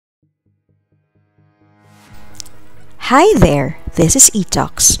Hi there, this is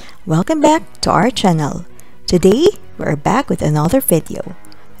eTalks. Welcome back to our channel. Today, we're back with another video.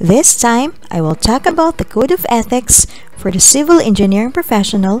 This time, I will talk about the Code of Ethics for the Civil Engineering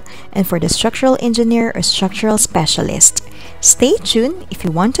Professional and for the Structural Engineer or Structural Specialist. Stay tuned if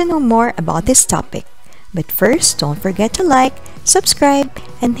you want to know more about this topic. But first, don't forget to like, subscribe,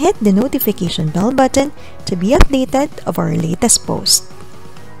 and hit the notification bell button to be updated of our latest post.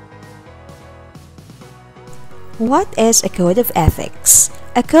 What is a Code of Ethics?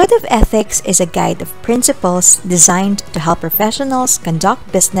 A Code of Ethics is a guide of principles designed to help professionals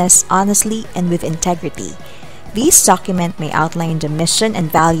conduct business honestly and with integrity. This document may outline the mission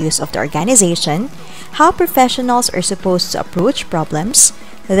and values of the organization, how professionals are supposed to approach problems,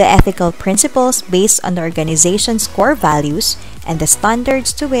 the ethical principles based on the organization's core values, and the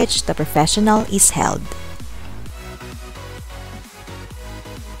standards to which the professional is held.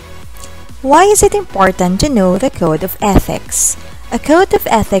 Why is it important to know the Code of Ethics? A Code of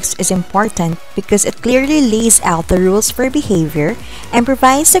Ethics is important because it clearly lays out the rules for behavior and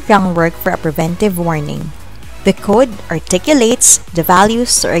provides the groundwork for a preventive warning. The Code articulates the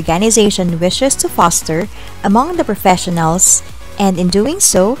values the organization wishes to foster among the professionals and, in doing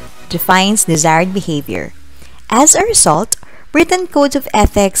so, defines desired behavior. As a result, written codes of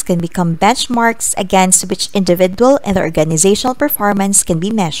ethics can become benchmarks against which individual and organizational performance can be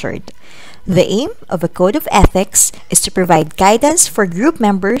measured. The aim of a Code of Ethics is to provide guidance for group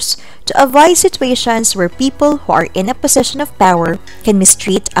members to avoid situations where people who are in a position of power can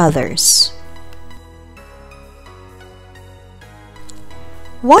mistreat others.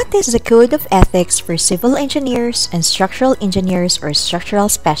 What is the Code of Ethics for Civil Engineers and Structural Engineers or Structural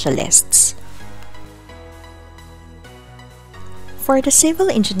Specialists? For the civil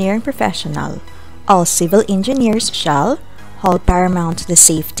engineering professional, all civil engineers shall hold paramount the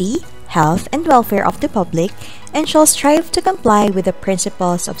safety, health, and welfare of the public and shall strive to comply with the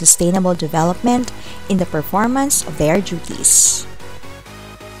principles of sustainable development in the performance of their duties.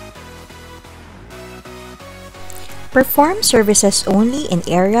 Perform services only in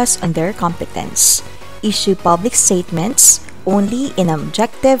areas under competence. Issue public statements only in an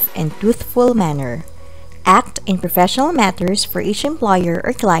objective and truthful manner. Act in professional matters for each employer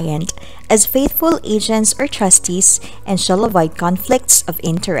or client as faithful agents or trustees and shall avoid conflicts of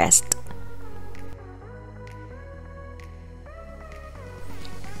interest.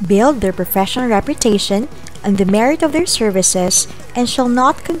 Build their professional reputation on the merit of their services and shall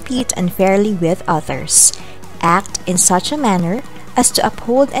not compete unfairly with others. Act in such a manner as to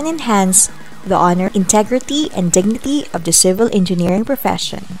uphold and enhance the honor, integrity, and dignity of the civil engineering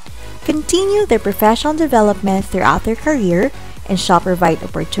profession. Continue their professional development throughout their career and shall provide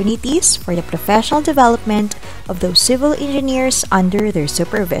opportunities for the professional development of those civil engineers under their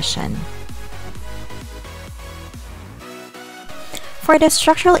supervision. For the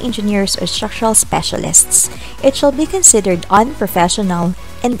structural engineers or structural specialists, it shall be considered unprofessional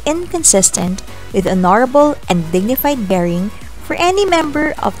and inconsistent with honorable and dignified bearing for any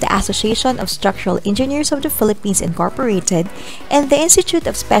member of the Association of Structural Engineers of the Philippines Incorporated and the Institute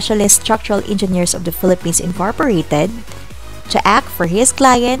of Specialist Structural Engineers of the Philippines Incorporated to act for his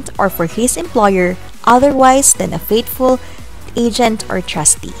client or for his employer otherwise than a faithful agent or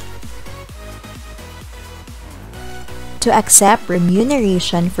trustee. To accept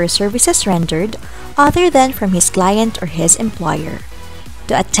remuneration for services rendered other than from his client or his employer.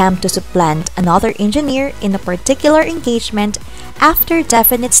 To attempt to supplant another engineer in a particular engagement after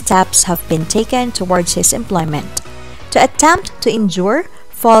definite steps have been taken towards his employment. To attempt to injure,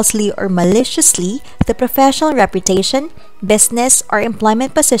 falsely or maliciously, the professional reputation, business, or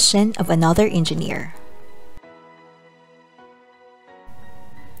employment position of another engineer.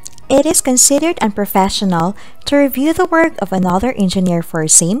 It is considered unprofessional to review the work of another engineer for the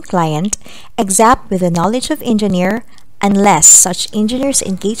same client, except with the knowledge of engineer, unless such engineer's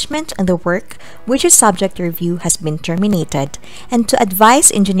engagement in the work which is subject to review has been terminated, and to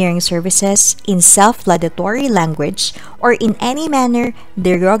advise engineering services in self-laudatory language or in any manner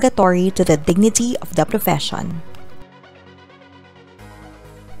derogatory to the dignity of the profession.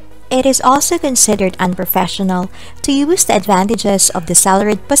 It is also considered unprofessional to use the advantages of the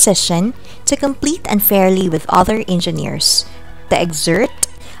salaried position to compete unfairly with other engineers, to exert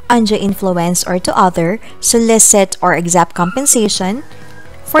undue influence or to solicit or accept compensation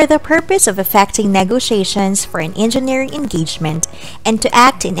for the purpose of effecting negotiations for an engineering engagement and to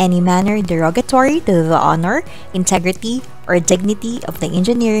act in any manner derogatory to the honor, integrity, or dignity of the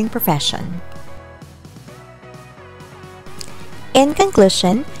engineering profession. In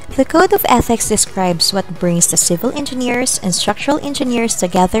conclusion, the Code of Ethics describes what brings the civil engineers and structural engineers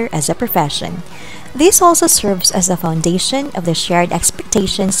together as a profession. This also serves as the foundation of the shared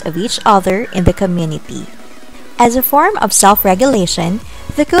expectations of each other in the community. As a form of self-regulation,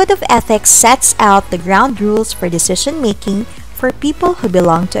 the Code of Ethics sets out the ground rules for decision-making for people who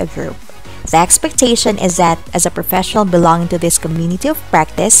belong to a group. The expectation is that, as a professional belonging to this community of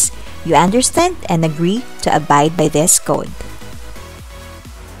practice, you understand and agree to abide by this code.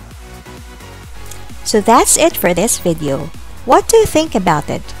 So that's it for this video. What do you think about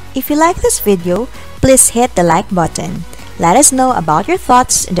it? If you like this video, please hit the like button. Let us know about your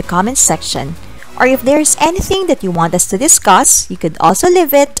thoughts in the comments section. Or if there's anything that you want us to discuss, you could also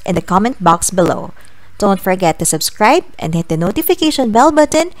leave it in the comment box below. Don't forget to subscribe and hit the notification bell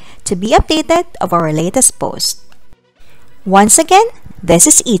button to be updated of our latest post. Once again, this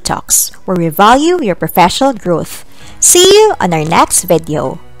is eTalks, where we value your professional growth. See you on our next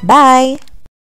video. Bye!